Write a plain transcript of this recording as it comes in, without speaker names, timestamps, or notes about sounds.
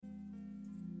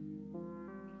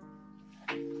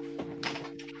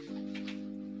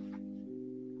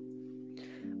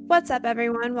What's up,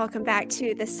 everyone? Welcome back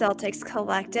to the Celtics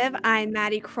Collective. I'm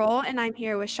Maddie Kroll, and I'm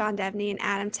here with Sean Devney and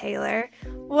Adam Taylor.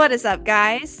 What is up,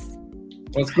 guys?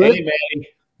 What's good? Hey, Maddie.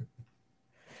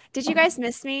 Did you guys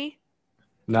miss me?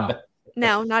 No.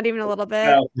 No, not even a little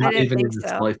bit. No, I didn't think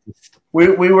so.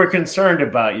 We were concerned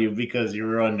about you because you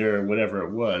were under whatever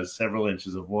it was, several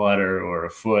inches of water or a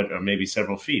foot or maybe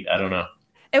several feet. I don't know.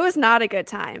 It was not a good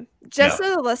time. Just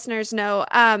so the listeners know,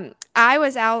 I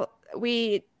was out.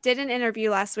 We did an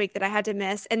interview last week that I had to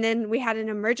miss, and then we had an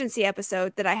emergency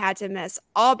episode that I had to miss,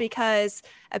 all because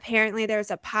apparently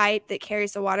there's a pipe that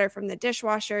carries the water from the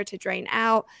dishwasher to drain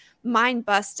out. Mine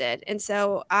busted, and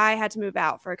so I had to move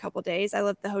out for a couple days. I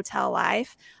lived the hotel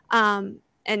life, and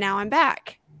now I'm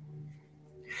back.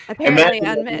 Apparently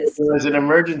unmissed. There was an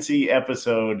emergency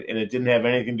episode, and it didn't have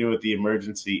anything to do with the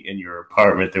emergency in your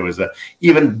apartment. There was an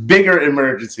even bigger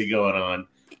emergency going on.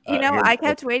 I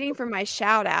kept waiting for my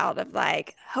shout out of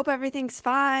like, hope everything's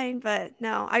fine. But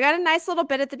no, I got a nice little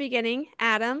bit at the beginning.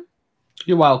 Adam.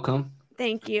 You're welcome.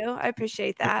 Thank you. I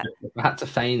appreciate that. I had to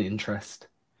feign interest.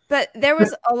 But there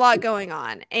was a lot going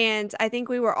on. And I think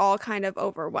we were all kind of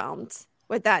overwhelmed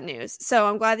with that news. So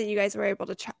I'm glad that you guys were able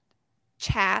to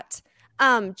chat.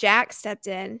 Jack stepped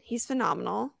in. He's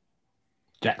phenomenal.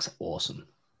 Jack's awesome.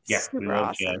 Yeah, super we love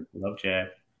awesome. Jack. We love Jack.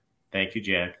 Thank you,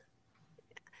 Jack.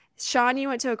 Sean, you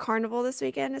went to a carnival this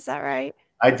weekend, is that right?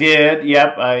 I did.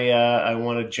 Yep. I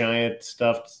won a giant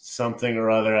stuffed something or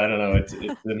other. I don't know. It's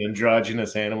an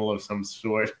androgynous animal of some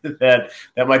sort that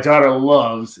my daughter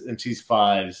loves, and she's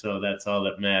 5, so that's all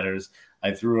that matters.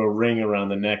 I threw a ring around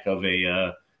the neck of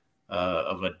a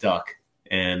duck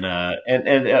and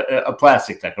a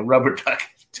plastic duck, a rubber duck,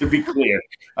 to be clear.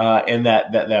 And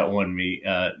that won me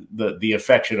the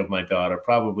affection of my daughter,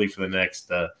 probably for the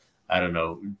next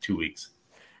 2 weeks.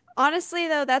 Honestly,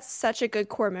 though, that's such a good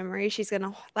core memory she's going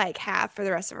to have for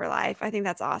the rest of her life. I think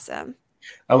that's awesome.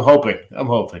 I'm hoping.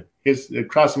 Here's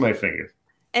crossing my fingers.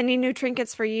 Any new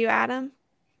trinkets for you, Adam?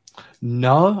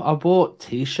 No, I bought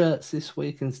T-shirts this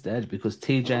week instead because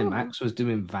TJ Maxx was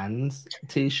doing Vans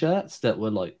T-shirts that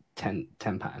were like £10.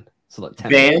 So like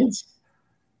 10 Vans?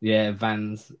 Yeah,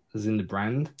 Vans as in the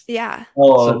brand. Yeah.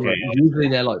 Oh, so okay. Usually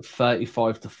they're like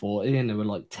 35 to 40 and they were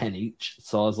like 10 each.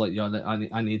 So I was like,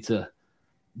 I need to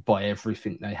buy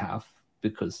everything they have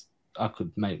because I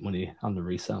could make money on the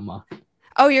resale market.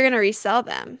 Oh, you're going to resell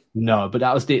them? No, but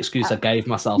that was the excuse I gave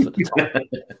myself at the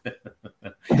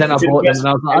time. Then I bought them and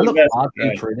I was like, I look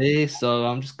hardly pretty, so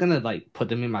I'm just going to put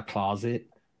them in my closet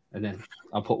and then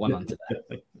I'll put one on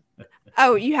today.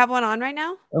 Oh, you have one on right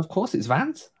now? Of course, it's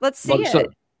Vans. Let's see it. So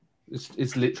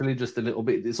it's literally just a little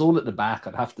bit. It's all at the back.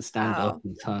 I'd have to stand up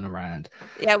and turn around.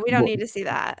 Yeah, we don't need to see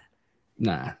that.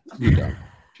 Nah, you don't.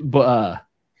 But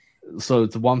so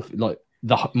it's one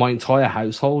my entire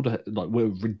household we're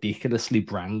ridiculously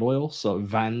brand loyal. So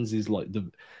Vans is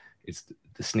it's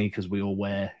the sneakers we all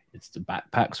wear. It's the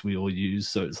backpacks we all use.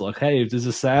 So it's like, hey, if there's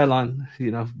a sale on,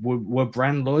 we're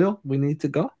brand loyal. We need to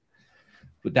go.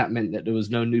 But that meant that there was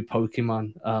no new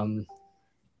Pokemon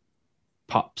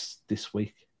pops this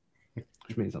week,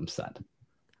 which means I'm sad.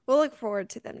 We'll look forward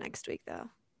to them next week, though.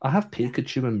 I have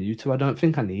Pikachu and Mewtwo. I don't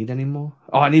think I need any more.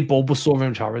 Oh, I need Bulbasaur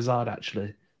and Charizard,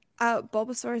 actually.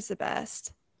 Bulbasaur is the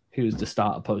best. He was the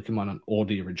starter Pokemon on all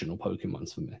the original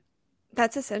Pokemons for me.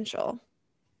 That's essential.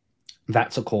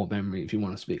 That's a core memory if you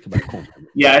want to speak about core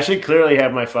memory. Yeah, I should clearly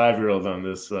have my 5-year-old on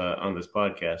this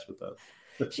podcast with us.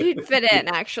 She'd fit in,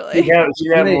 actually. She'd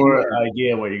have more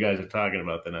idea what you guys are talking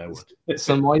about than I would.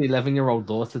 So my 11-year-old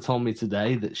daughter told me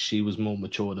today that she was more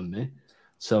mature than me.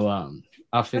 So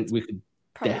I think we could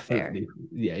definitely fair.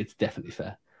 Yeah, it's definitely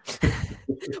fair.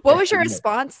 What was your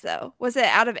response, though? Was it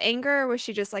out of anger or was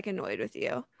she just annoyed with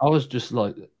you? I was just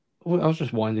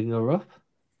winding her up.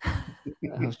 I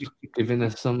was just giving her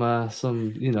some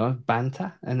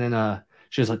banter. And then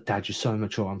she was like, Dad, you're so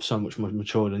mature. I'm so much more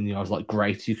mature than you. I was like,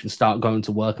 great. You can start going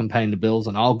to work and paying the bills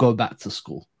and I'll go back to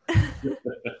school.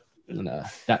 And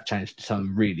that changed the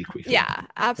tone really quickly. Yeah,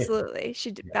 absolutely.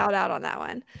 She bowed out on that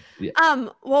one. Yeah.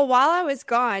 Well, while I was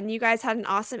gone, you guys had an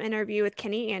awesome interview with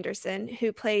Kenny Anderson,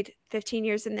 who played 15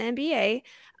 years in the NBA,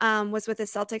 was with the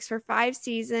Celtics for 5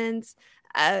 seasons.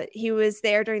 He was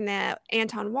there during the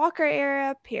Anton Walker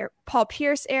era, Paul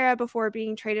Pierce era, before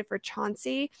being traded for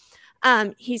Chauncey.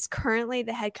 He's currently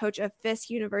the head coach of Fisk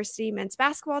University men's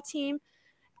basketball team.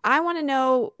 I want to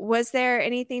know, was there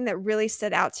anything that really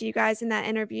stood out to you guys in that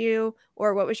interview,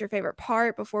 or what was your favorite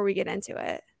part before we get into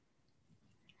it?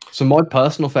 So my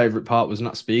personal favorite part was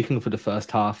not speaking for the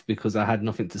first half because I had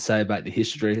nothing to say about the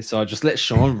history. So I just let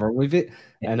Sean run with it.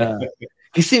 And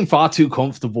he seemed far too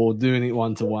comfortable doing it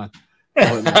 1-to-1.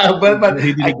 but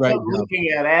he did I a great kept job. looking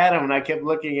at Adam,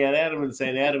 and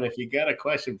saying, Adam, if you got a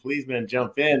question, please, man,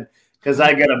 jump in, because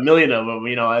I got a million of them.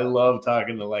 I love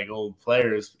talking to like old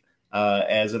players.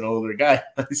 As an older guy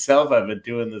myself, I've been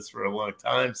doing this for a long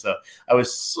time, so I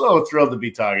was so thrilled to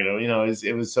be talking to him.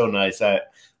 It was so nice.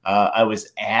 I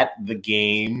was at the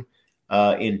game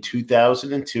in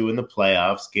 2002 in the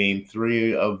playoffs, Game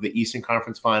 3 of the Eastern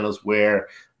Conference Finals, where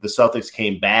the Celtics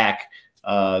came back.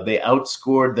 They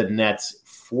outscored the Nets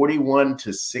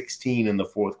 41-16 in the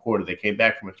fourth quarter. They came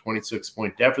back from a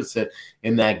 26-point deficit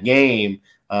in that game,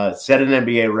 set an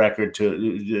NBA record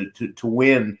to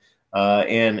win.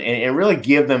 And really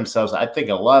give themselves. I think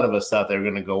a lot of us thought they were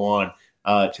going to go on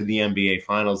to the NBA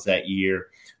Finals that year.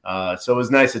 So it was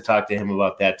nice to talk to him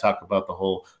about that. Talk about the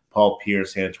whole Paul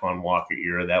Pierce, Antoine Walker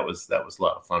era. That was a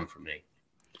lot of fun for me.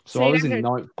 So I was in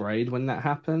ninth grade when that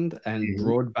happened, and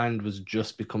broadband was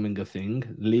just becoming a thing.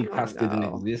 League Pass didn't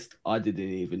exist. I didn't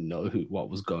even know what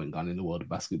was going on in the world of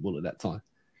basketball at that time.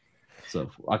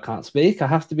 So I can't speak. I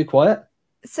have to be quiet.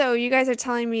 So you guys are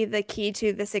telling me the key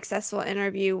to the successful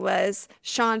interview was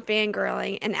Sean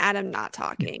fangirling and Adam not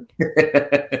talking.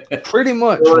 Pretty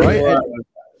much, right?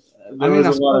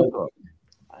 I'd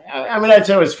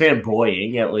say it was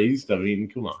fanboying, at least. I mean,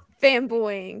 come on.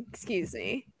 Fanboying, excuse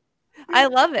me. I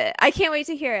love it. I can't wait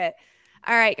to hear it.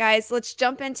 All right, guys, let's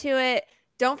jump into it.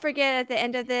 Don't forget at the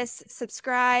end of this,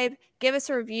 subscribe, give us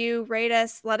a review, rate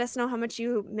us, let us know how much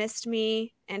you missed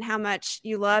me and how much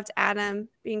you loved Adam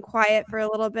being quiet for a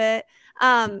little bit.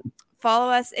 Follow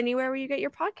us anywhere where you get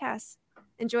your podcasts.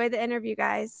 Enjoy the interview,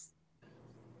 guys.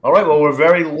 All right. Well, we're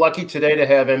very lucky today to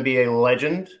have NBA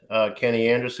legend Kenny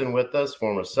Anderson with us,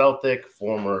 former Celtic,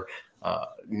 former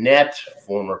Net,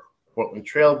 former Portland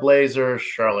Trailblazers,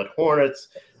 Charlotte Hornets.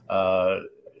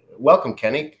 Welcome,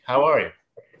 Kenny. How are you?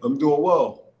 I'm doing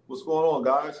well. What's going on,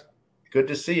 guys? Good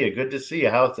to see you. Good to see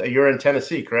you. You're in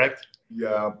Tennessee, correct?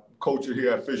 Yeah, I'm coaching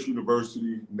here at Fisk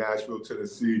University, Nashville,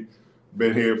 Tennessee.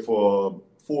 Been here for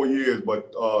 4 years,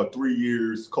 but 3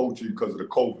 years coaching because of the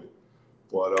COVID.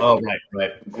 But right.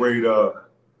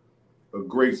 A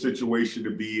great situation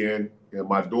to be in. And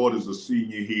my daughter's a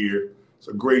senior here. It's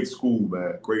a great school,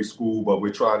 man. Great school, but we're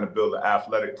trying to build an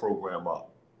athletic program up.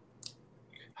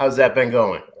 How's that been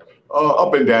going?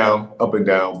 Up and down,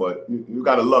 but you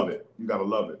got to love it. You got to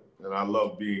love it. And I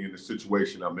love being in the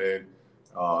situation I'm in.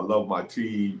 I love my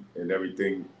team and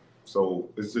everything. So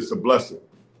it's just a blessing.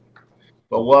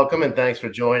 Well, welcome and thanks for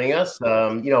joining us.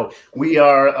 We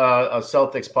are a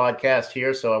Celtics podcast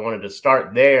here, so I wanted to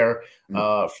start there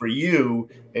for you.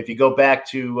 If you go back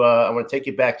to, I want to take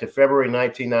you back to February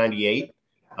 1998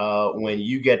 when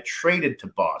you get traded to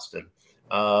Boston.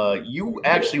 You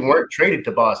actually weren't traded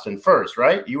to Boston first,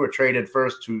 right? You were traded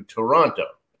first to Toronto.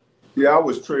 Yeah, I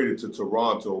was traded to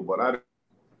Toronto, but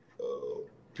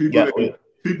people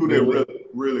didn't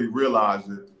really realize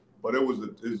it. But it was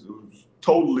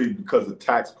totally because of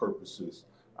tax purposes.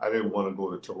 I didn't want to go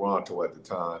to Toronto at the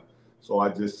time, so I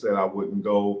just said I wouldn't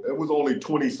go. It was only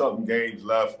 20-something games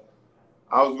left.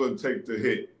 I was going to take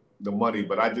the money,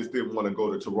 but I just didn't want to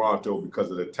go to Toronto because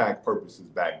of the tax purposes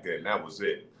back then. That was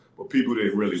it. But people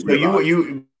didn't really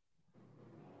realize.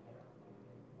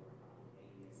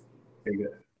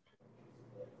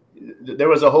 There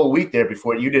was a whole week there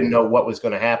before you didn't know what was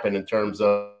going to happen in terms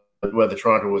of whether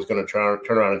Toronto was going to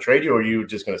turn around and trade you, or you were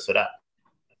just going to sit out.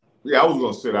 Yeah, I was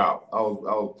going to sit out. I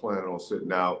was planning on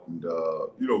sitting out, and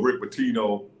Rick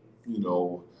Pitino,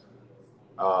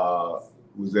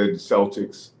 was at the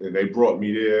Celtics, and they brought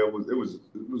me there. It was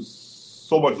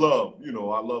so much love. I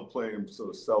love playing for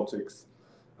the Celtics.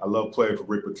 I love playing for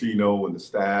Rick Pitino and the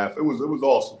staff. It was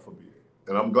awesome for me,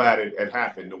 and I'm glad it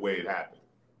happened the way it happened.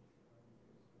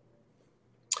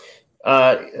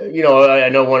 I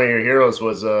know one of your heroes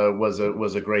was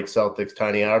a great Celtics,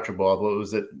 Tiny Archibald. What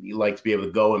was it like to be able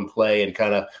to go and play and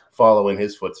kind of follow in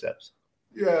his footsteps?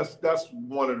 Yes, that's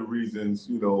one of the reasons.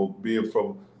 Being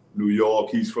from New York,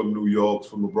 he's from New York,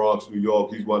 from the Bronx, New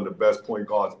York. He's one of the best point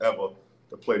guards ever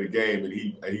to play the game, and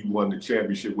he won the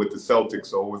championship with the Celtics.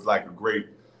 So it was like a great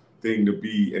thing to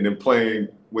be, and then playing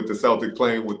with the Celtics,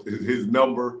 playing with his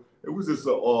number, it was just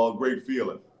a great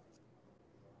feeling.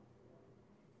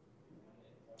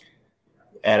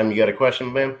 Adam, you got a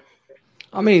question, man?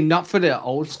 I mean, not for the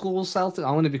old school Celtics.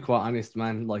 I want to be quite honest,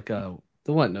 man. Like, there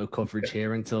weren't no coverage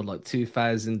here until like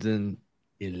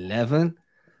 2011.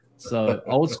 So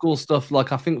old school stuff,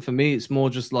 like I think for me, it's more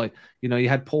just like, you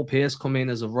had Paul Pierce come in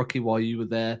as a rookie while you were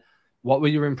there. What were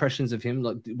your impressions of him?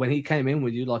 Like when he came in, were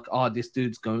you like, this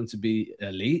dude's going to be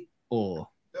elite, or?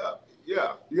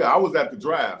 Yeah. I was at the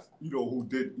draft. Who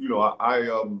did?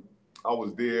 I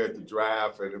was there at the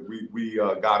draft, and we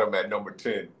got him at number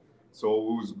 10.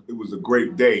 So it was a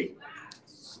great day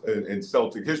in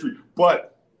Celtic history.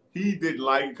 But he didn't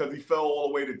like it because he fell all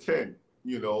the way to 10.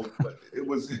 You know, but it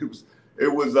was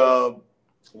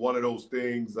one of those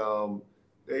things.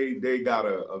 They got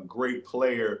a great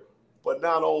player, but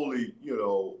not only, you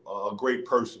know, a great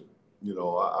person. You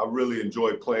know, I really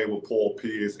enjoyed playing with Paul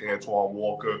Pierce, Antoine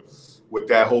Walker, with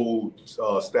that whole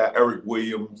staff, Eric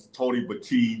Williams, Tony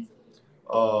Batiste.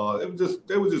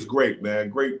 They were just great, man.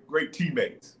 Great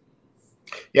teammates.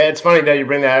 Yeah, it's funny that you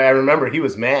bring that. I remember he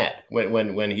was mad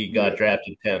when he got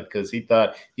drafted 10th because he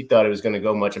thought it was going to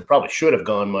go much and probably should have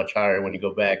gone much higher when you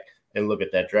go back and look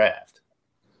at that draft.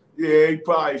 Yeah, he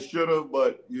probably should have,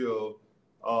 but you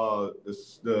know,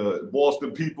 the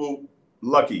Boston people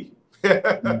lucky.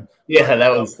 Yeah,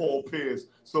 that was Paul Pierce.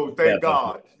 So thank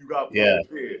God you got Paul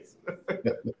Pierce.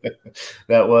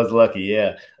 That was lucky,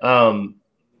 yeah.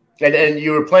 And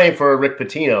you were playing for Rick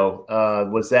Pitino.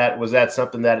 Was that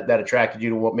something that attracted you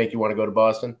to make you want to go to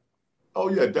Boston? Oh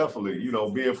yeah, definitely. You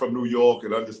know, being from New York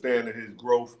and understanding his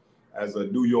growth as a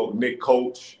New York Knicks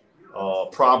coach,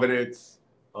 Providence,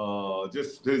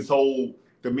 just his whole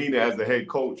demeanor as a head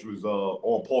coach was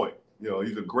on point. You know,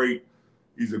 he's a great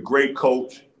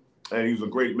coach, and he was a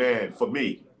great man for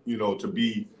me. You know, to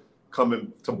be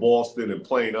coming to Boston and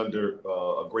playing under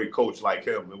a great coach like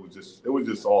him, it was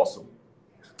just awesome.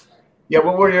 Yeah,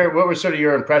 what were sort of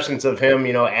your impressions of him,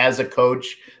 you know, as a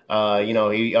coach? You know,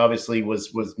 he obviously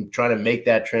was trying to make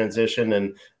that transition,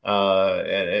 and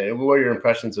what were your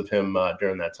impressions of him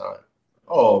during that time?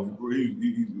 Oh,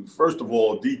 he first of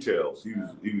all, details. He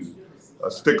was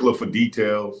a stickler for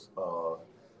details.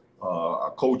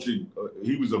 Coaching,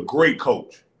 he was a great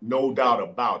coach, no doubt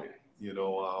about it. You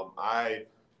know, I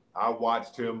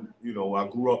watched him. You know, I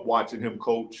grew up watching him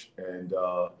coach, and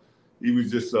he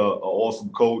was just an awesome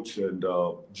coach. And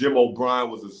Jim O'Brien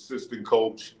was assistant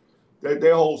coach.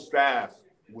 Their whole staff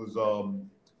was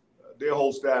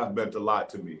meant a lot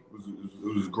to me.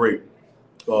 It was great.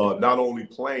 Not only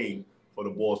playing for the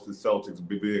Boston Celtics,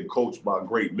 but being coached by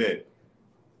great men.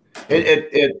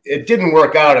 It didn't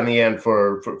work out in the end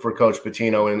for Coach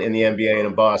Pitino in the NBA and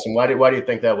in Boston. Why do you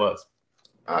think that was?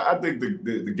 I think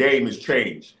the game has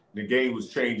changed. The game was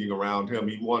changing around him.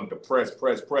 He wanted to press.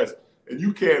 And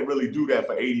you can't really do that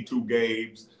for 82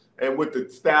 games. And with the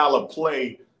style of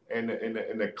play and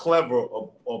the clever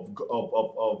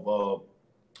of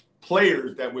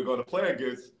players that we're going to play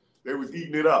against, they was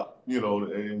eating it up, you know,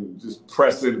 and just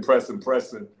pressing.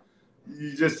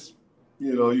 You just,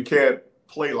 you know, you can't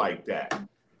play like that.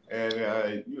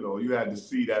 And, you know, you had to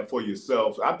see that for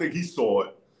yourself. So I think he saw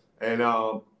it. And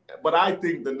but I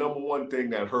think the number one thing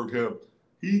that hurt him,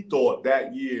 he thought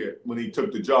that year when he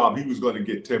took the job, he was going to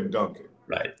get Tim Duncan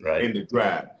in the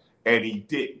draft, and he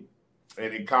didn't.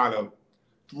 And he kind of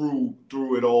threw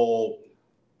it all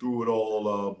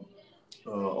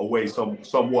away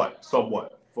somewhat.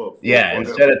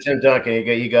 Instead of Tim Duncan,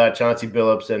 you got Chauncey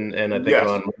Billups and I think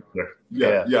Ron Mercer.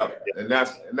 Yeah, and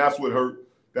that's what hurt.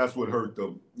 That's what hurt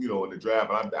them, you know, in the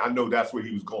draft. I know that's what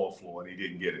he was going for, and he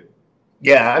didn't get it.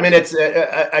 Yeah, I mean, it's.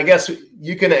 I guess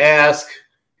you can ask,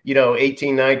 you know,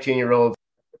 18, 19-year-olds.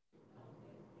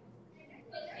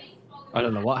 I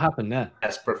don't know what happened there.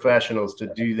 As professionals to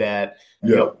do that,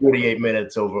 you know, 48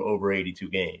 minutes over 82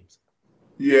 games.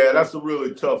 Yeah, that's a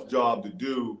really tough job to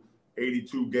do.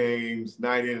 82 games,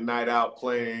 night in and night out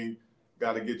playing.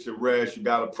 Got to get your rest. You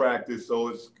got to practice. So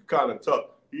it's kind of tough.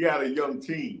 He had a young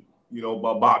team, you know,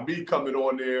 but by me coming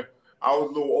on there, I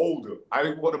was a little older. I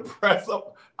didn't want to press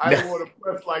up. I didn't want to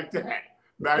press like that.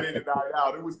 Night in and night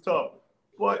out. It was tough.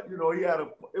 But, you know,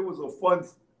 it was a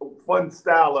fun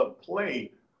style of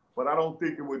play, but I don't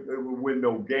think it would win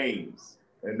no games.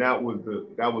 And that was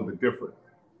the difference.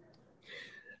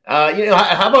 You know,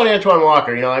 how about Antoine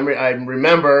Walker? You know, I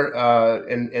remember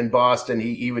in Boston,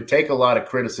 he would take a lot of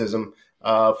criticism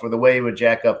for the way he would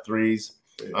jack up threes.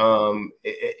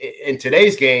 In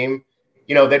today's game,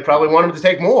 you know, they probably want him to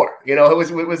take more. You know,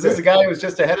 was this a guy who was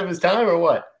just ahead of his time or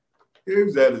what? He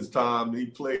was at his time.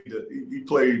 He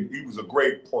was a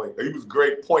great point. He was a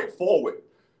great point forward.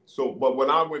 So, but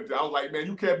when I went there, I was like, man,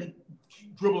 you can't be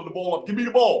dribbling the ball up. Give me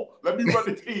the ball. Let me run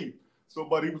the team. So,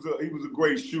 but he was a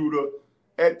great shooter.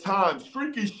 At times,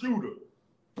 streaky shooter,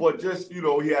 but just, you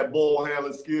know, he had ball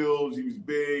handling skills. He was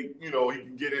big. You know, he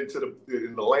can get into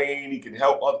in the lane. He can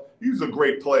help up. He was a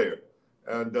great player,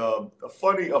 and a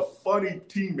funny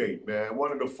teammate, man.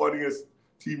 One of the funniest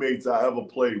teammates I ever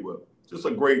played with. Just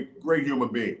a great human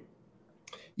being.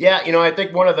 Yeah, you know, I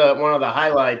think one of the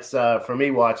highlights for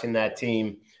me watching that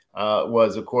team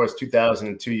was, of course,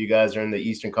 2002. You guys are in the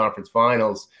Eastern Conference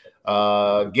Finals.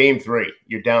 Game 3,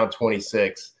 you're down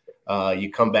 26.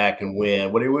 You come back and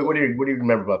win. What do you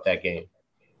remember about that game?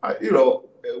 I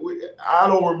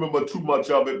don't remember too much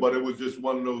of it, but it was just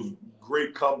one of those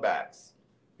great comebacks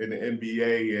in the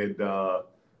NBA, and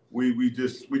we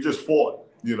just fought.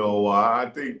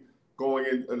 I think going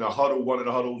in the huddle, one of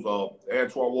the huddles,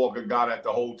 Antoine Walker got at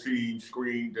the whole team,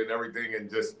 screamed and everything, and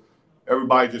just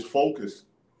everybody just focused,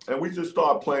 and we just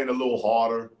started playing a little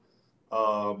harder.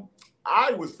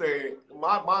 I would say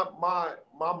my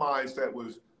mindset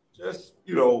was just,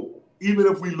 even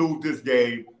if we lose this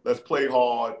game, let's play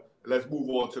hard. Let's move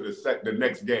on to the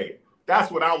next game.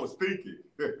 That's what I was thinking.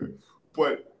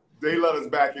 But they let us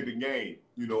back in the game,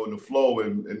 in the flow,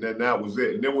 and then that was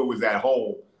it. And then when it was at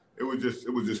home, it was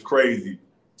just crazy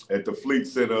at the Fleet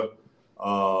Center,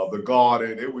 the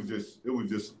Garden. It was just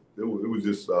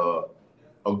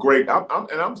a great.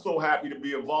 I'm so happy to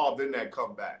be involved in that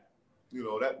comeback.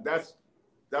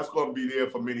 That's going to be there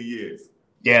for many years.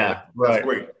 Yeah, that's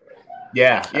great.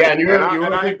 Yeah.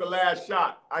 And I hit the last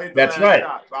shot. That's right.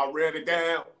 Shot. So I ran it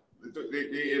down.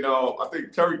 I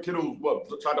think Terry Kittle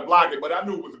tried to block it, but I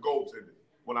knew it was a goaltender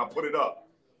when I put it up,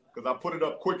 because I put it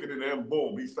up quicker than him.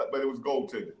 Boom, but it was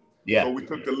goaltender. Yeah. So we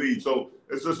took the lead. So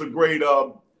it's just a great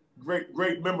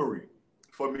memory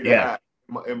for me to have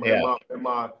in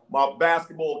my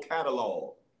basketball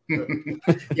catalog.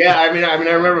 Yeah, I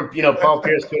remember, Paul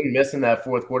Pierce couldn't miss in that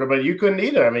fourth quarter, but you couldn't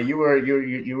either. I mean, you were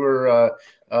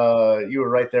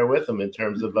right there with him in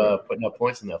terms of putting up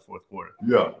points in that fourth quarter.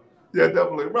 Yeah,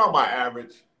 definitely around my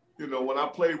average. When I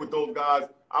played with those guys,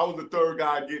 I was the third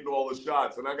guy getting all the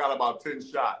shots, and I got about 10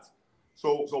 shots.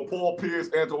 So Paul Pierce,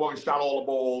 Antoine shot all the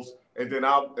balls, and then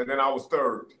I was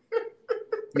third.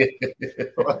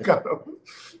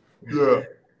 Yeah.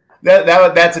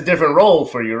 That's a different role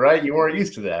for you, right? You weren't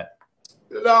used to that.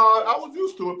 No, I was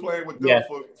used to it, playing with them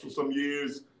for some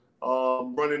years,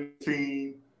 running the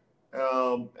team.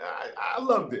 I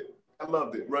loved it.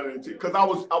 Running the team, because I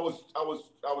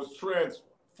was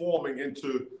transforming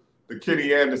into the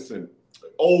Kenny Anderson,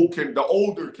 the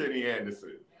older Kenny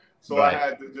Anderson. So right. I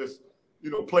had to just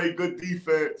play good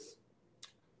defense,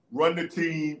 run the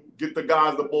team, get the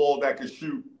guys the ball that could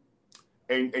shoot,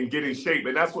 and get in shape,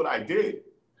 and that's what I did.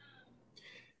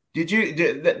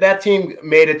 That team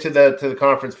made it to the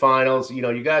conference finals?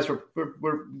 You guys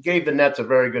gave the Nets a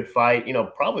very good fight.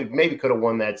 Probably maybe could have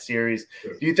won that series.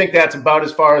 Sure. Do you think that's about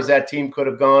as far as that team could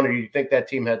have gone, or do you think that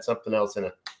team had something else in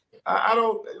it? I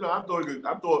don't. I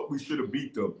thought we should have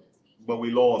beat them, but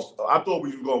we lost. I thought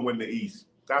we were going to win the East.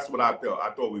 That's what I thought. I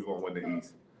thought we were going to win the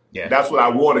East. Yeah, that's what I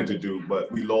wanted to do, but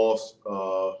we lost.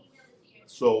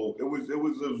 So it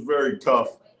was very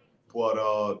tough,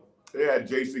 but. They had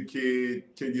Jason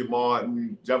Kidd, Kenyon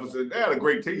Martin, Jefferson. They had a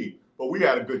great team, but we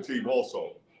had a good team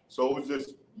also. So it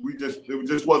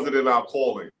just wasn't in our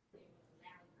calling.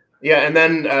 Yeah, and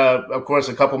then of course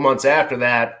a couple months after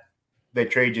that, they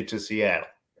trade you to Seattle.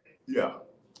 Yeah.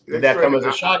 Did that come as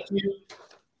a shock to you?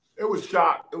 It was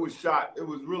shock. It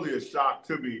was really a shock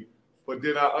to me. But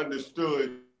then I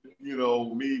understood,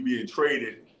 me being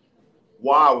traded,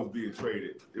 why I was being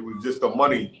traded. It was just the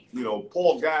money.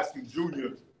 Paul Gaskin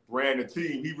Jr. ran the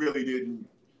team. He really didn't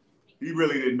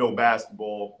know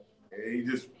basketball. And he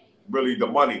just really the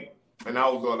money. And I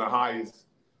was on the highest,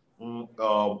 one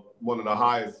of the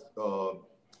highest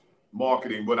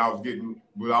marketing, but I was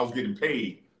getting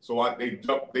paid. So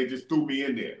they just threw me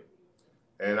in there,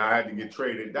 and I had to get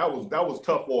traded. That was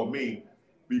tough on me,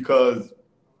 because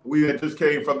we had just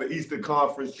came from the Eastern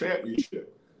Conference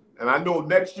Championship, and I know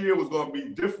next year was going to be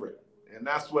different, and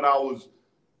that's what I was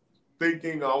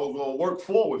thinking I was going to work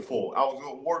forward for. I was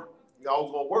going to work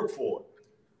for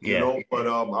it. But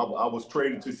I was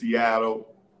traded to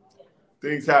Seattle.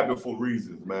 Things happen for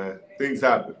reasons, man. Things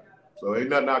happen. So ain't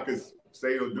nothing I could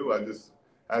say or do. I just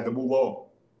had to move on.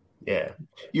 Yeah,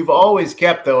 you've always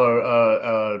kept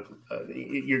your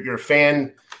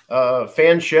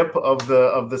fanship of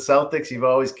the Celtics. You've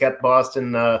always kept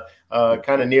Boston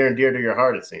kind of near and dear to your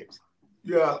heart, it seems.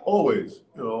 Yeah, always.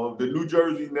 The New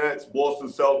Jersey Nets, Boston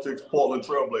Celtics, Portland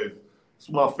Trailblazers. That's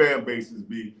what my fan bases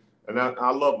be, and I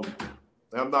love them.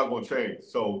 And I'm not going to change.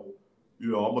 So,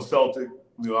 I'm a Celtic.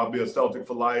 I'll be a Celtic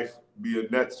for life. Be a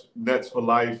Nets for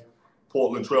life.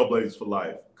 Portland Trailblazers for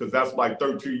life, because that's like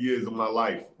 13 years of my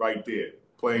life right there,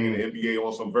 playing in the NBA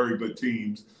on some very good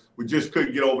teams. We just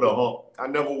couldn't get over the hump. I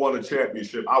never won a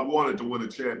championship. I wanted to win a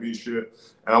championship,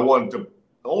 and the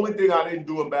only thing I didn't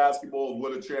do in basketball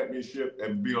was win a championship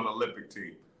and be on an Olympic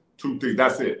team. 2 things.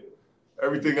 That's it.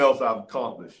 Everything else I've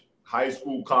accomplished. High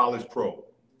school, college, pro.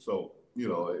 So,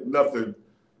 nothing.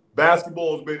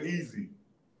 Basketball has been easy.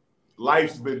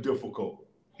 Life's been difficult.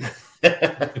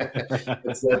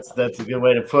 That's a good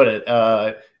way to put it.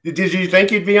 Did you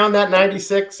think you'd be on that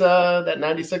 96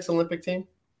 Olympic team?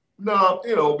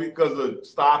 No, because of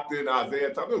Stockton,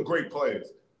 Isaiah, they were great players.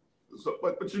 So,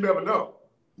 but you never know,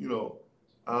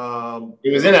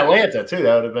 It was in Atlanta too.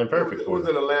 That would have been perfect. It was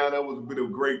in Atlanta. It was a bit of a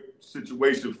great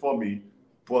situation for me,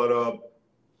 but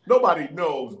nobody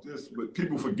knows this. But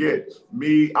people forget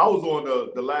me. I was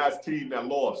on the last team that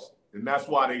lost, and that's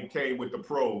why they came with the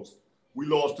pros. We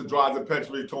lost to Drazen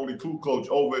Petrovic, Tony Kukoc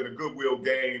over in the Goodwill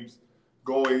Games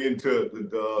going into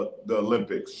the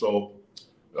Olympics. So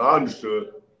I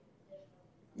understood.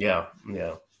 Yeah.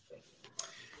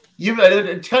 You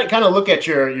kind of look at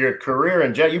your career,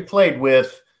 and you played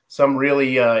with some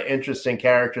really interesting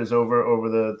characters over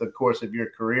the course of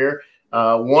your career.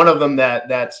 One of them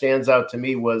that stands out to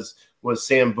me was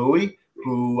Sam Bowie,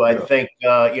 who I think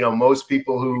most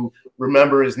people who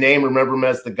remember his name remember him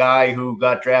as the guy who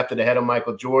got drafted ahead of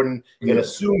Michael Jordan and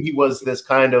assume he was this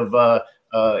kind of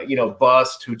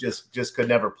bust who just could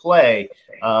never play.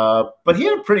 But he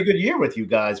had a pretty good year with you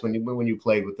guys when you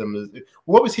played with him.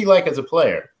 What was he like as a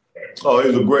player? Oh, he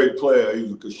was a great player.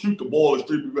 He could shoot the ball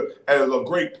extremely good, and was a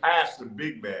great passer,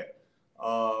 big man.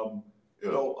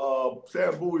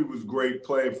 Sam Bowie was great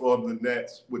playing for the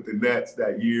Nets with the Nets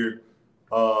that year.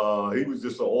 He was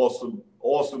just an awesome,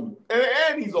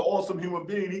 and he's an awesome human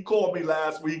being. He called me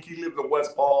last week. He lives in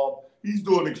West Palm. He's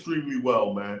doing extremely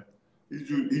well, man.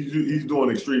 He's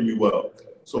doing extremely well.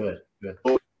 So,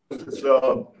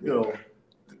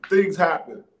 things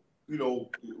happen.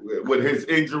 With his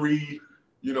injury.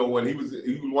 When he was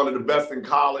one of the best in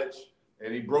college,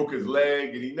 and he broke his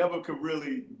leg, and he never could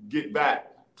really get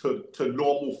back to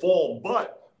normal form.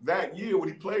 But that year when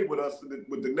he played with us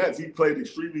with the Nets, he played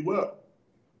extremely well.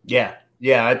 Yeah.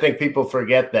 I think people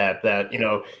forget that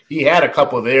he had a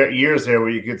couple of years there where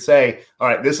you could say, all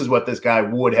right, this is what this guy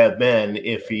would have been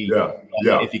if he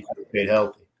if he could have stayed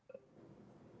healthy.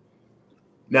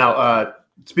 Now,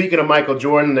 speaking of Michael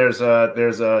Jordan, there's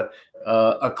a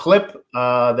clip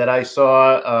that I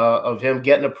saw of him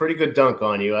getting a pretty good dunk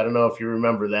on you. I don't know if you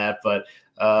remember that, but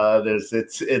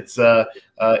it's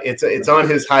on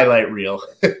his highlight reel.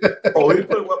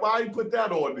 Why he put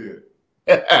that on there?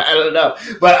 I don't know,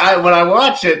 but when I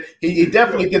watch it, he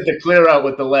definitely did the clear out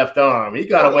with the left arm. He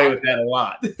got away with that a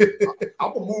lot.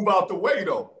 I'm gonna move out the way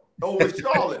though. No, with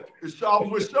Charlotte. It's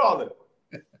with Charlotte.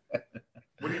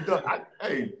 When he done,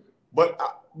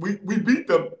 we beat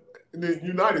them in the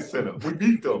United Center. We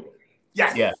beat them.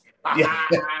 Yes. Yeah.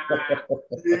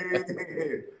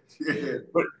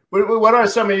 What are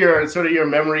some of your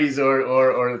memories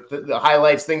or the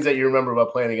highlights, things that you remember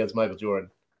about playing against Michael Jordan?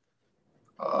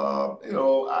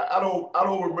 I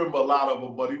don't remember a lot of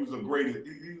them, but he was the greatest.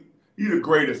 He's the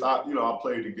greatest. I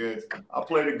played against. I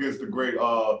played against the great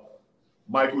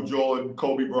Michael Jordan,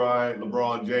 Kobe Bryant,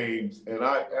 LeBron James, and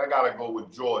I gotta go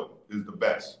with Jordan. Is the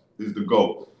best. Is the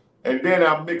GOAT. And then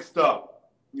I mixed up,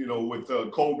 with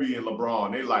Kobe and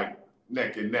LeBron. They like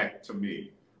neck and neck to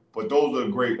me. But those are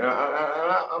great.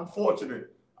 I'm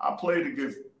fortunate. I played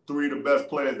against three of the best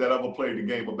players that ever played the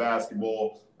game of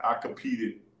basketball. I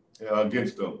competed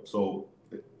against them. So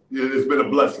it's been a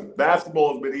blessing.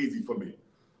 Basketball has been easy for me.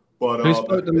 But who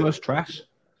spoke the most trash?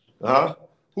 Huh?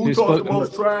 Who talks the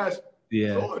most trash?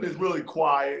 Yeah. Jordan is really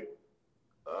quiet.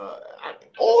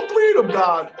 All three of them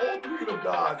guys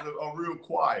are real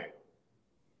quiet.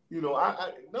 None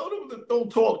of them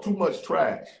don't talk too much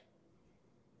trash.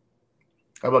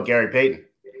 How about Gary Payton?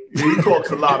 Yeah, he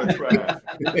talks a lot of trash.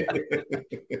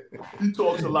 He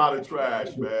talks a lot of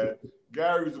trash, man.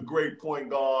 Gary was a great point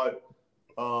guard.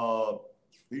 In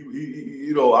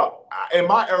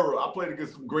my era, I played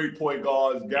against some great point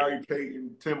guards: Gary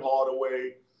Payton, Tim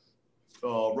Hardaway,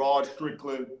 Rod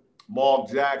Strickland,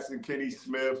 Mark Jackson, Kenny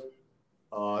Smith.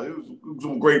 It was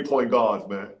some great point guards,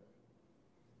 man.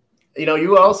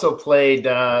 You also played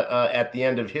at the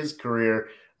end of his career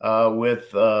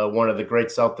with one of the great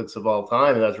Celtics of all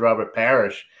time, and that's Robert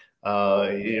Parrish.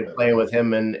 Playing with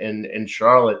him in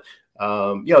Charlotte.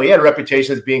 He had a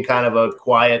reputation as being kind of a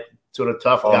quiet, sort of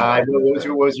tough guy. What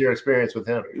was your experience with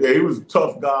him? Yeah, he was a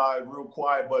tough guy, real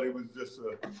quiet, but it was just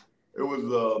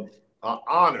an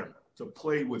honor to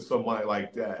play with somebody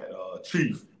like that.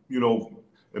 Chief,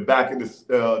 and back in the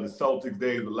Celtics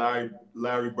days,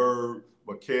 Larry Bird,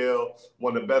 McHale,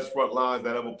 one of the best front lines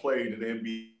that ever played in the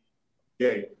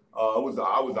NBA. I was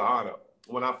an honor.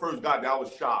 When I first got there, I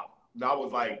was shocked. I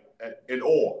was like in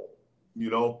awe,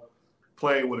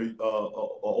 playing with an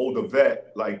older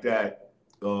vet like that.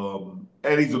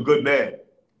 And he's a good man.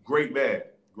 Great man.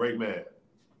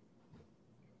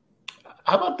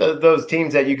 How about those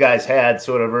teams that you guys had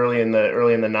sort of early in the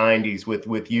 '90s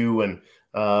with you and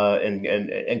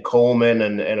Coleman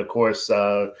and of course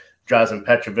Drazen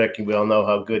Petrovic, and we all know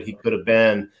how good he could have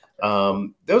been.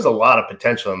 There was a lot of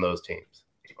potential in those teams.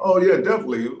 Oh yeah,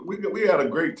 definitely. We had a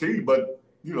great team, but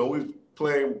we was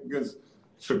playing against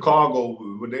Chicago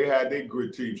when they had their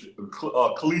good team.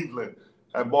 Cleveland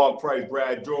had Mark Price,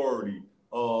 Brad Daugherty.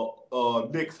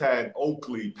 Knicks had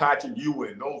Oakley, Patrick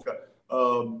Ewing. Those guys.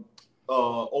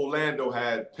 Orlando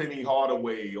had Penny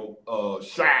Hardaway,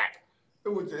 Shaq.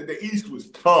 The East was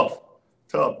tough,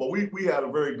 but we had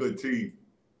a very good team.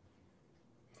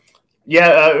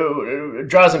 Yeah,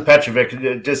 Drazen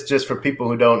Petrovic, just for people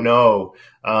who don't know,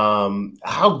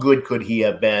 how good could he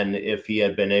have been if he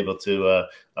had been able to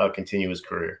continue his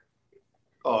career?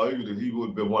 Oh, he would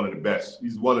have been one of the best.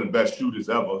 He's one of the best shooters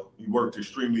ever. He worked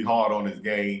extremely hard on his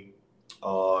game.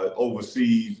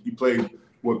 Overseas, he played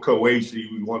with Croatia. He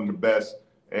was one of the best,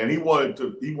 and he wanted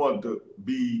to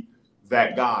be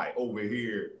that guy over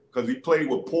here because he played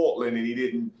with Portland and he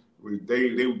didn't.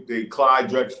 They Clyde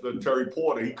Drexler, Terry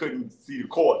Porter. He couldn't see the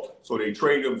court, so they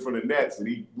traded him for the Nets, and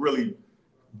he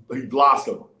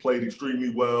blossomed. Played extremely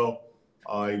well.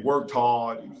 He worked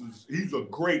hard. He's a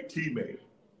great teammate.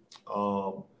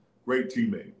 Great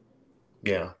teammate.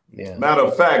 Yeah. Matter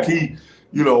of fact, I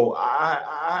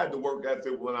had to work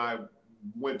ethic when I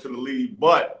went to the league,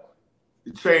 but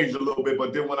it changed a little bit.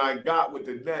 But then when I got with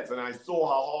the Nets and I saw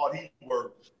how hard he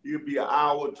worked, he'd be an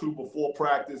hour or two before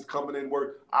practice coming in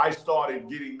work. I started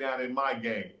getting that in my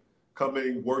game,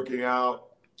 working out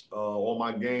on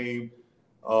my game.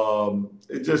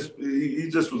 He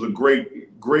just was a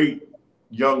great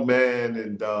young man,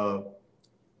 and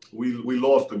we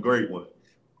lost a great one.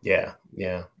 Yeah.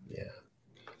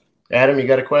 Adam, you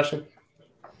got a question?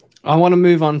 I want to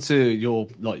move on to your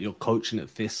coaching at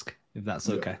Fisk, if that's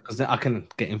okay, because I can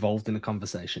get involved in the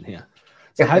conversation here.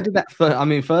 So how did that?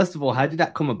 First of all, how did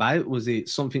that come about? Was it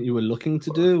something you were looking to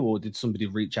do, or did somebody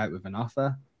reach out with an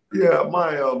offer? Yeah,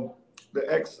 the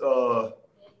ex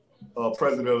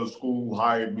president of the school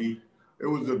hired me. It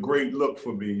was a great look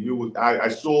for me. I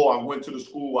went to the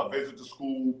school, I visited the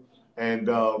school, and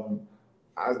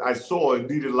I saw it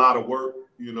needed a lot of work,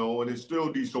 and it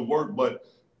still needs some work, but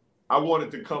I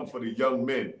wanted to come for the young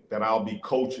men that I'll be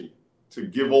coaching to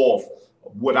give off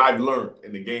what I've learned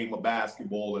in the game of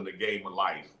basketball and the game of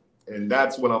life. And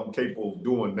that's what I'm capable of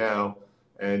doing now.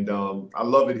 And I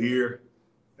love it here.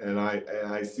 And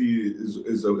I see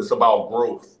it's about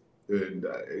growth. And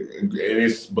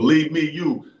it's, believe me,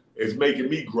 it's making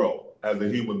me grow as a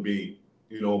human being,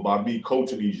 by me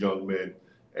coaching these young men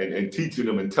and teaching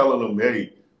them and telling them,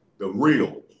 hey, the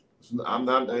real.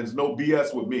 There's no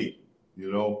BS with me,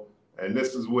 And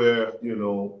this is where,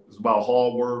 it's about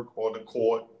hard work on the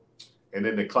court and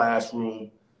in the classroom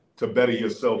to better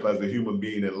yourself as a human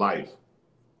being in life.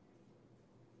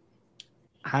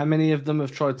 How many of them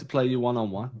have tried to play you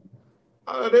one-on-one?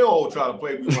 They all try to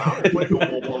play me. I don't play no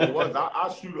one-on-ones.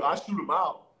 I shoot them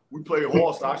out. We play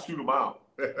horse. I shoot them out.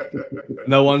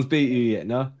 No one's beat you yet,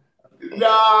 no?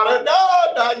 No,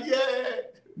 not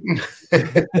yet.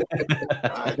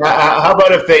 How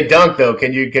about if they dunk though?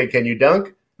 Can you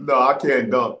dunk? No, I can't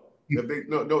dunk.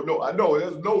 No. I know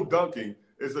there's no dunking.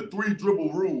 It's a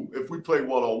 3-dribble rule. If we play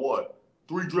one-on-one,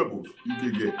 3 dribbles you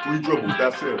can get 3 dribbles.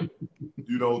 That's it.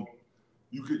 You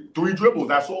get 3 dribbles.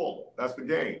 That's all. That's the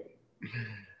game.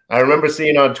 I remember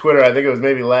seeing on Twitter. I think it was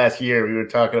maybe last year. We were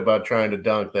talking about trying to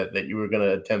dunk that you were going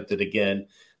to attempt it again.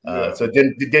 So it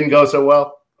didn't go so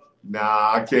well.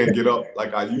 Nah, I can't get up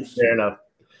like I used to. Fair enough.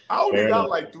 I only got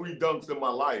like 3 dunks in my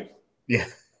life. Yeah.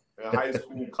 In high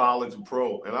school, college, and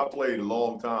pro. And I played a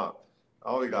long time.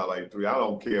 I only got like 3. I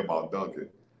don't care about dunking.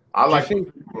 I like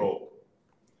pro.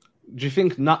 Do you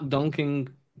think not dunking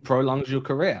prolongs your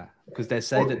career? Because they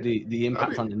say that the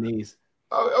impact on the knees.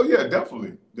 Oh, yeah,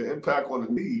 definitely. The impact on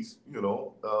the knees, I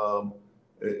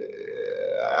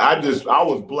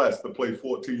was blessed to play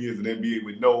 14 years in the NBA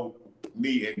with no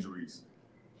knee injuries.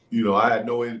 I had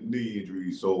no knee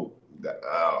injuries. So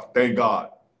thank God.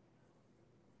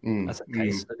 That's a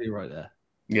case study right there.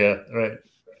 Yeah, right.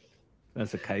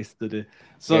 That's a case study.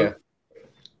 So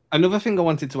another thing I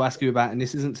wanted to ask you about, and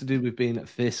this isn't to do with being at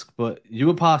Fisk, but you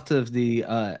were part of the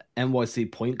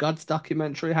NYC Point Guards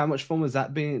documentary. How much fun was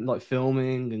that being, like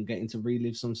filming and getting to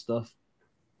relive some stuff?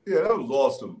 Yeah, that was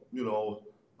awesome.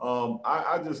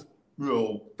 I just,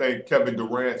 thank Kevin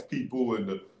Durant's people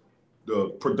and the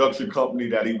production company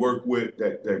that he worked with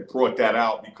that brought that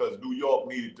out because New York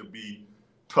needed to be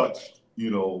touched. A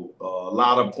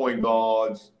lot of point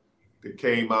guards that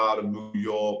came out of New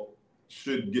York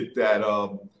should get that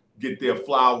get their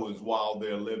flowers while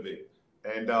they're living.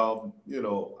 And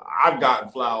I've gotten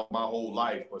flowers my whole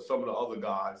life, but some of the other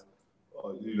guys,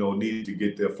 needed to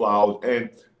get their flowers. And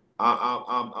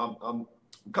I'm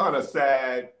kind of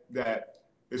sad that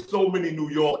there's so many New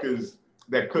Yorkers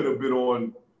that could have been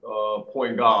on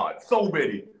Point Guard. So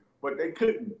many, but they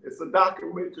couldn't. It's a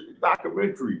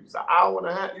documentary. It's an hour and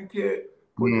a half. You can't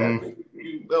put that many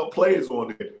players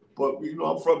on it. But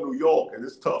I'm from New York, and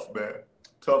it's tough, man.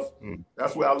 Tough.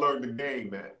 That's where I learned the game,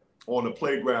 man. On the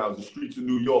playgrounds, the streets of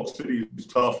New York City is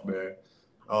tough, man.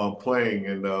 Playing,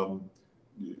 and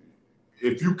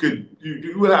if you could,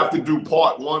 you would have to do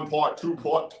part 1, part 2,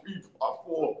 part 3, part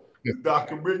 4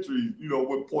 documentary,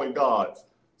 with point guards.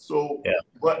 So,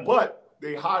 but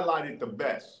they highlighted the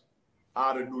best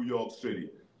out of New York City.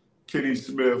 Kenny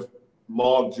Smith,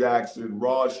 Mark Jackson,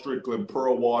 Rod Strickland,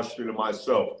 Pearl Washington, and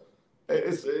myself.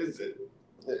 That's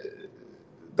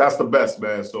the best,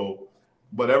 man. So,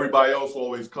 but everybody else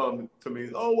always come to me,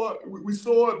 oh, what? We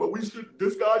saw it, but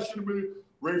this guy should have been.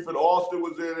 Rayford Austin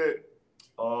was in it.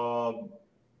 All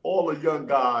the young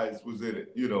guys was in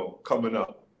it, coming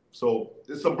up. So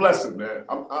it's a blessing, man.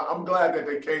 I'm glad that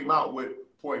they came out with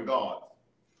point guard.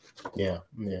 Yeah.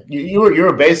 You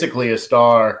were basically a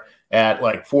star at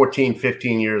like 14,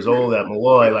 15 years old at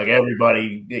Molloy. Like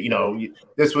everybody,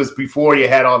 this was before you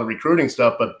had all the recruiting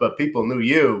stuff, but people knew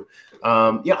you.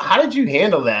 How did you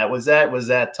handle that? Was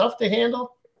that tough to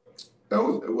handle?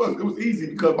 It was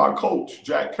easy because my coach,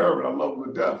 Jack Curran, I love him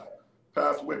to death,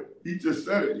 passed away. He just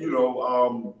said it, he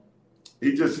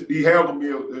handled me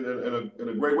in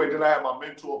a great way. Then I had my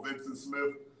mentor, Vincent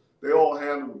Smith. They all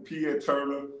handled me, Pierre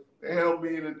Turner. They handled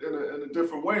me in a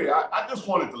different way. I just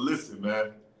wanted to listen,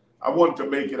 man. I wanted to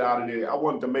make it out of there. I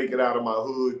wanted to make it out of my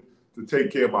hood to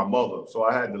take care of my mother. So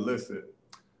I had to listen.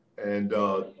 And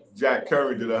Jack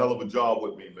Curran did a hell of a job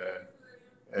with me, man.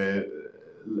 And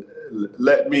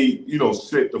let me,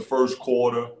 sit the first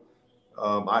quarter.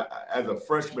 As a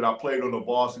freshman, I played on the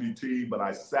varsity team, but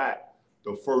I sat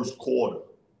the first quarter.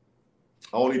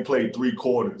 I only played 3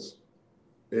 quarters.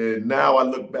 And now I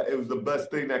look back, it was the best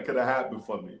thing that could have happened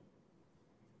for me.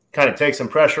 Kind of take some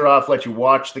pressure off, let you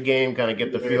watch the game, kind of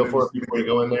get the feel for it before you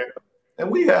go in there.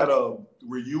 And we had a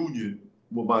reunion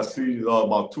with my seniors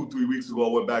about 2-3 weeks ago.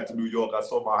 I went back to New York. I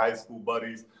saw my high school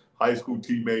buddies, high school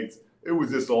teammates. It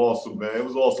was just awesome, man. It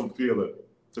was an awesome feeling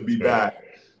to be back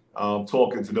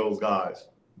talking to those guys.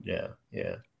 Yeah.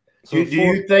 So do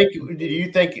you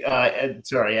think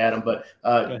sorry, Adam, but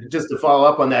just to follow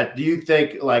up on that, do you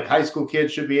think like high school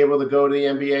kids should be able to go to the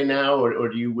NBA now, or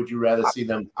would you rather see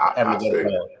them having to go to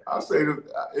play? I say that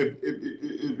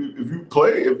if you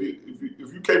play,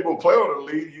 if you're capable of playing on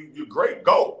the league, you're great.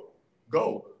 Go.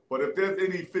 But if there's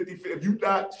any 50, if you're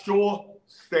not sure,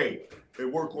 stay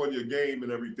and work on your game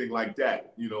and everything like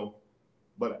that,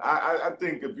 But I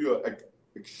think if you're an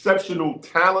exceptional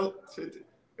talent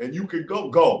and you can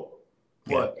go.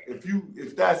 But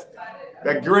if that's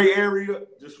that gray area,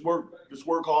 just work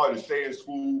hard and stay in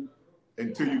school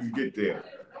until you can get there.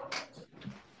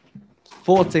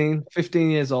 14,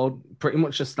 15 years old, pretty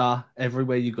much a star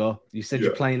everywhere you go. You said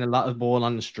you're playing a lot of ball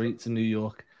on the streets in New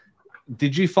York.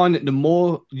 Did you find that the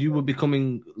more you were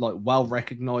becoming like well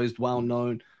recognized, well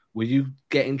known, were you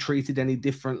getting treated any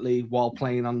differently while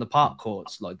playing on the park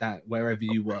courts like that, wherever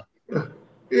you were?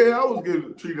 Yeah, I was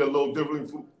getting treated a little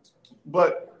differently,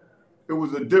 but it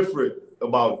was different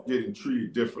about getting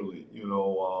treated differently.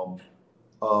 My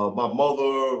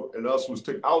mother and us I was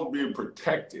being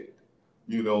protected.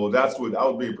 That's what I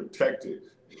was being protected.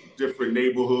 Different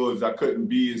neighborhoods, I couldn't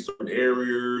be in certain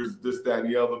areas, this, that, and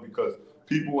the other, because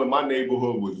people in my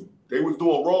neighborhood was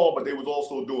doing wrong, but they was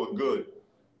also doing good.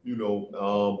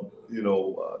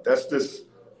 That's just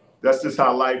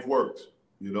how life works.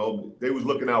 They was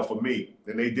looking out for me,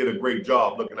 and they did a great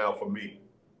job looking out for me.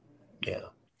 Yeah.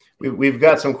 We've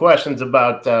got some questions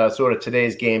about sort of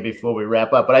today's game before we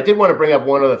wrap up, but I did want to bring up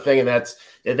one other thing, and that's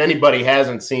if anybody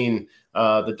hasn't seen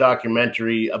the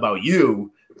documentary about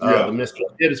you, the Mr.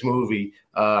 Tibbs movie,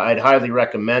 I'd highly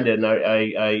recommend it. And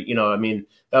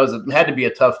that had to be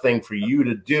a tough thing for you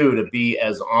to do, to be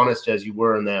as honest as you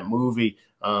were in that movie.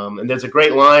 And there's a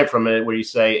great line from it where you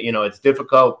say, it's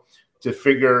difficult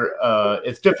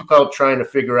trying to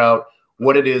figure out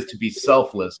what it is to be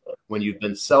selfless when you've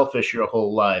been selfish your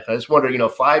whole life. I just wonder,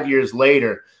 5 years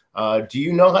later, do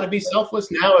you know how to be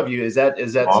selfless now? Is that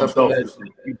something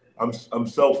that I'm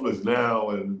selfless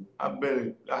now, and I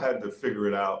had to figure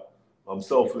it out. I'm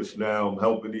selfish now. I'm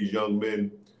helping these young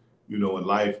men, in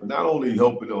life. Not only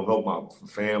helping them, help my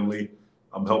family.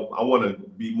 I want to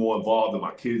be more involved in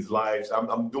my kids' lives.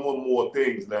 I'm doing more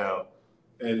things now,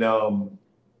 and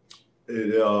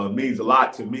it means a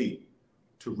lot to me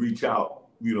to reach out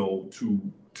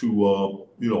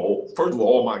first of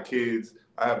all my kids.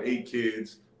 I have 8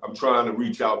 kids. I'm trying to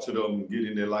reach out to them and get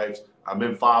in their lives. I'm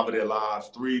in 5 of their lives,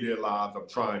 3 of their lives. I'm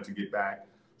trying to get back.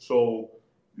 So,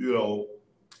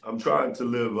 I'm trying to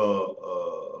live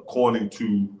according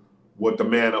to what the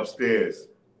man upstairs,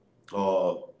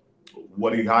 how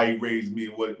he raised me,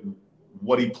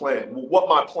 what he planned, what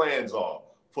my plans are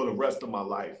for the rest of my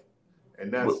life,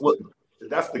 and that's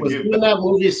the gift. When that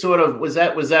movie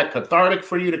was that cathartic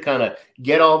for you to kind of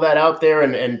get all that out there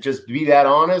and just be that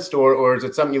honest, or is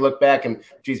it something you look back and,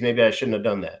 geez, maybe I shouldn't have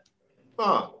done that?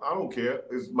 I don't care.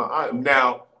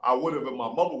 Now I would have if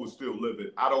my mother was still living.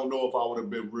 I don't know if I would have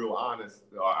been real honest.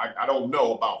 I don't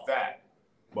know about that,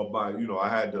 but I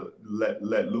had to let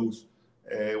loose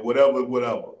and whatever.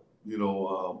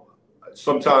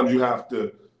 Sometimes you have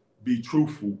to be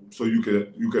truthful so you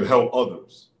can help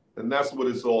others, and that's what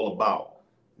it's all about.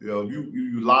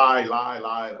 You lie.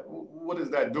 What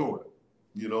is that doing?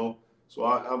 So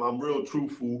I'm real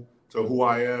truthful to who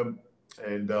I am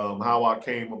and how I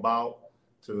came about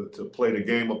to play the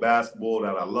game of basketball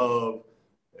that I love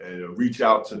and reach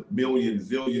out to millions,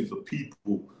 zillions of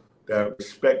people that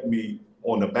respect me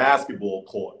on the basketball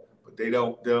court, but they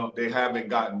haven't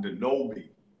gotten to know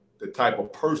me, the type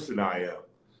of person I am,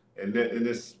 and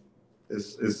it's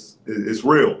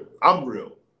real. I'm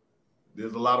real.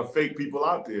 There's a lot of fake people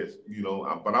out there,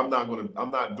 but I'm not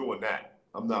doing that.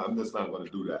 I'm just not going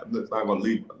to do that. I'm just not going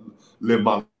to live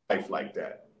my life like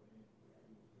that.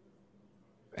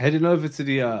 Heading over to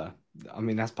the,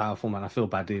 that's powerful, man. I feel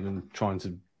bad even trying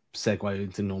to segue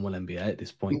into normal NBA at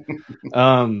this point.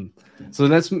 So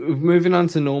let's moving on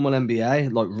to normal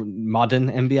NBA, like modern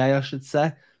NBA, I should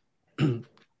say.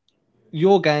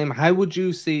 Your game, how would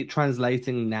you see it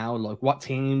translating now? Like, what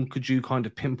team could you kind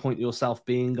of pinpoint yourself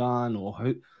being on,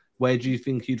 or where do you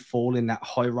think you'd fall in that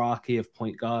hierarchy of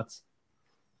point guards?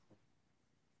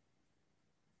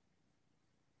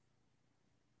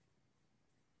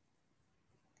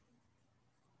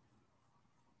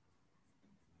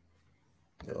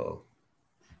 Oh.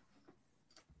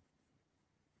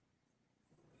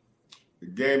 The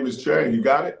game has changed. You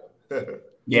got it?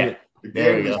 Yeah. The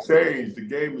game has changed. The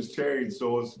game has changed.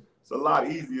 So it's a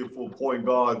lot easier for point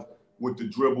guards with the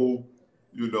dribble.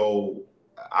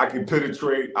 I can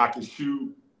penetrate. I can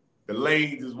shoot. The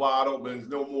lanes is wide open. There's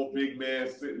no more big man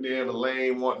sitting there in the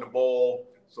lane wanting the ball.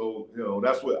 So,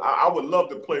 that's what I would love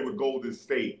to play with Golden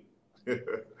State.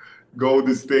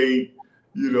 Golden State,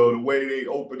 the way they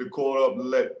open the court up and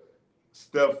let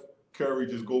Steph Curry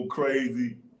just go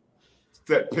crazy,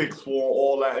 set picks for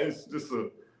all that. It's just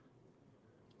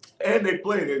and they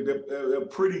play. They're a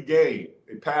pretty game.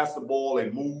 They pass the ball,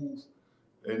 they move,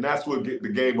 and that's what the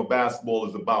game of basketball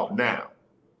is about now.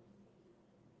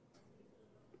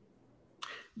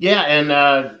 Yeah,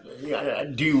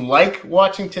 and do you like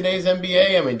watching today's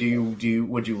NBA? I mean,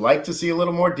 would you like to see a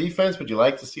little more defense? Would you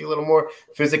like to see a little more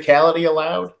physicality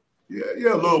allowed?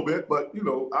 Yeah, a little bit, but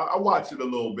I watch it a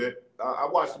little bit. I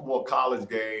watch more college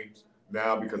games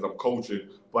now because I'm coaching,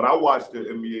 but I watch the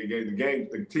NBA game.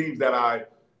 The teams that I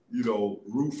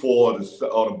root for are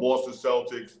the Boston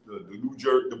Celtics,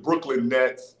 the Brooklyn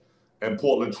Nets, and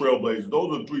Portland Trailblazers.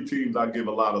 Those are 3 teams I give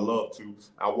a lot of love to.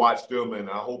 I watch them, and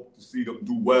I hope to see them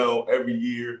do well every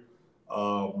year.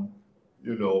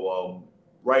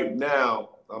 Right now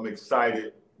I'm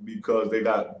excited because they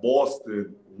got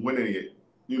Boston winning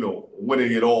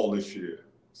it all this year.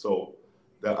 So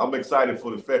I'm excited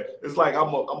for the fan. It's like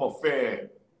I'm a fan.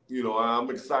 I'm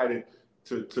excited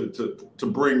to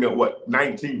bring the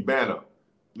 19th banner,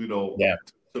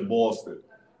 to Boston,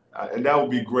 and that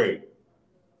would be great.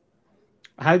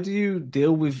 How do you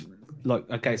deal with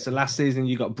so last season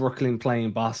you got Brooklyn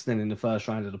playing Boston in the first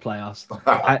round of the playoffs.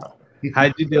 How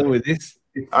do you deal with this?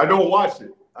 I don't watch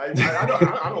it. I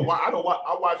don't watch.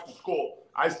 I watch the score.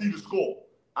 I see the score.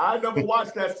 I never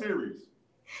watched that series.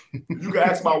 You can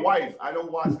ask my wife. I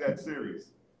don't watch that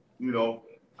series.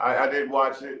 I didn't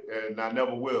watch it, and I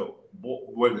never will.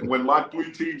 When my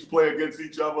 3 teams play against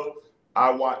each other, I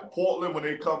watch Portland when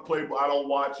they come play. I don't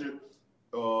watch it.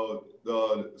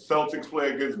 The Celtics play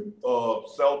against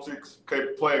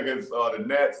the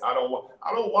Nets. I don't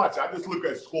watch. I just look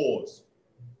at scores.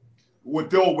 When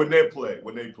they play.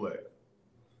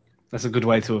 That's a good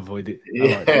way to avoid it.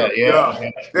 Yeah.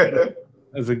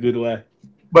 That's a good way.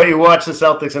 But you watched the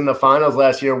Celtics in the finals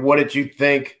last year. What did you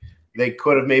think they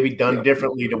could have maybe done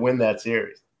differently to win that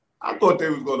series? I thought they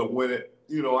was going to win it.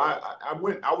 I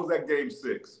was at Game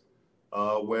 6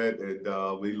 when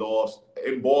we lost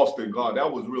in Boston. God,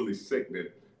 that was really sickening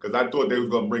because I thought they was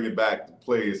going to bring it back to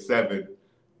play at 7,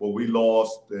 but we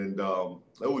lost, and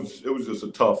it was just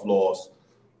a tough loss.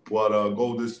 But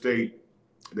Golden State,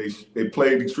 they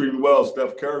played extremely well.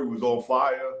 Steph Curry was on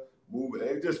fire,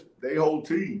 moving. They whole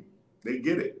team, they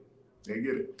get it.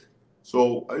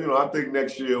 So I think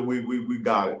next year we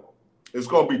got it. It's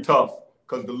gonna be tough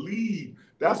because the lead.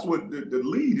 That's what the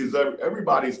lead is.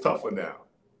 Everybody's tougher now.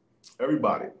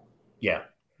 Everybody. Yeah.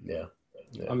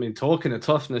 I mean, talking of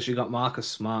toughness, you got Marcus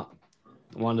Smart,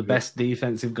 one of the best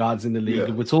defensive guards in the league.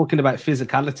 Yeah. We're talking about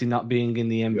physicality not being in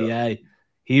the NBA. Yeah.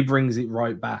 He brings it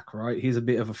right back, right? He's a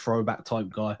bit of a throwback type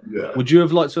guy. Yeah. Would you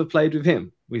have liked to have played with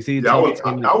him? I would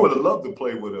have loved to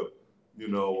play with him,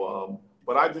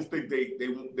 but I just think they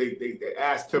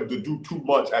asked him to do too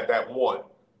much at that one.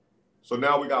 So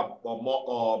now we got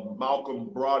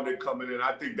Malcolm Brogdon coming in.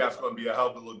 I think that's going to be a hell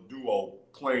of a duo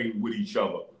playing with each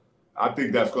other. I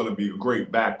think that's going to be a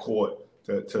great backcourt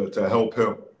to help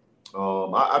him.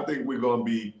 I think we're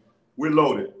loaded. We're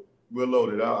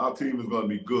loaded. Our team is going to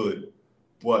be good,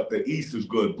 but the East is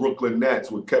good. Brooklyn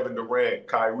Nets with Kevin Durant,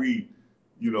 Kyrie,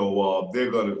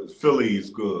 Philly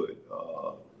is good.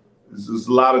 There's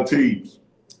a lot of teams.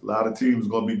 A lot of teams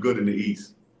going to be good in the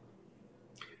East.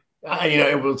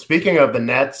 Speaking of the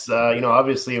Nets,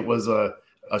 obviously it was a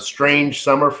strange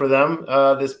summer for them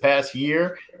this past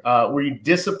year. Were you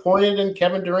disappointed in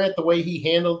Kevin Durant, the way he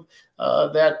handled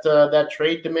that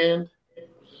trade demand?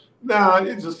 Nah,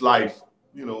 it's just life.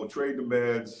 Trade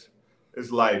demands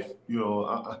is life.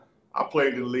 I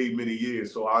played in the league many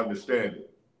years, so I understand it.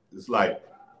 It's life.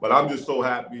 But I'm just so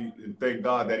happy and thank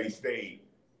God that he stayed.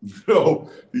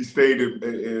 He stayed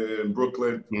in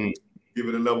Brooklyn, give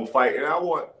it another fight. And I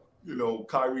want,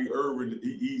 Kyrie Irving,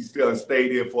 he's still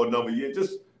stayed there for another year.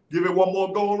 Just give it one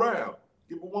more go around.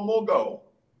 Give it one more go.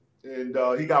 And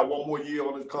he got one more year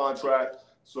on his contract.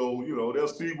 So, they'll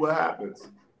see what happens.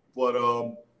 But,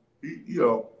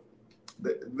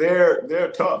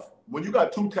 they're tough. When you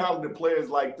got two talented players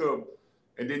like them,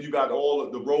 and then you got all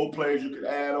of the role players you can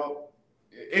add up,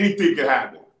 anything can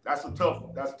happen. That's a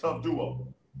tough duo.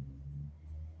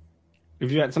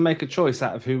 If you had to make a choice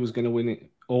out of who was going to win it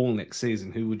all next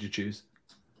season, who would you choose?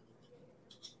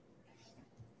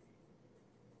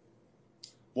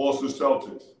 Boston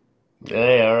Celtics.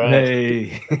 Hey, all right.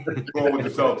 Hey. Going with the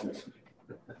Celtics.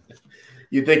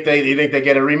 You think they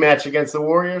get a rematch against the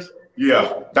Warriors?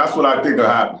 Yeah, that's what I think will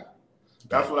happen.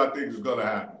 That's what I think is going to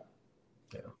happen.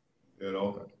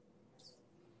 Yeah.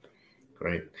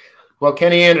 Great. Well,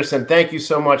 Kenny Anderson, thank you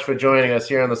so much for joining us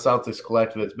here on the Celtics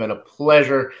Collective. It's been a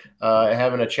pleasure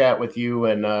having a chat with you,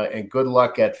 and good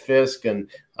luck at Fisk. And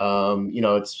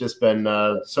it's just been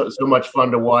so much fun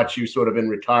to watch you sort of in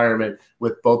retirement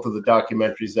with both of the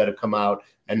documentaries that have come out,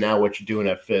 and now what you're doing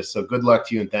at Fisk. So good luck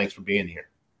to you, and thanks for being here.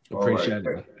 Appreciate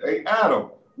it. Hey,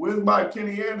 Adam, where's my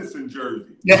Kenny Anderson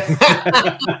jersey?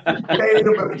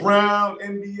 Tatum and Brown,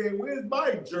 NBA. Where's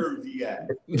my jersey at?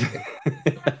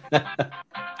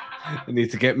 I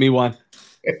need to get me one.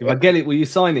 If I get it, will you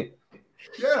sign it?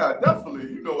 Yeah,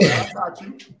 definitely. I got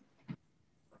you.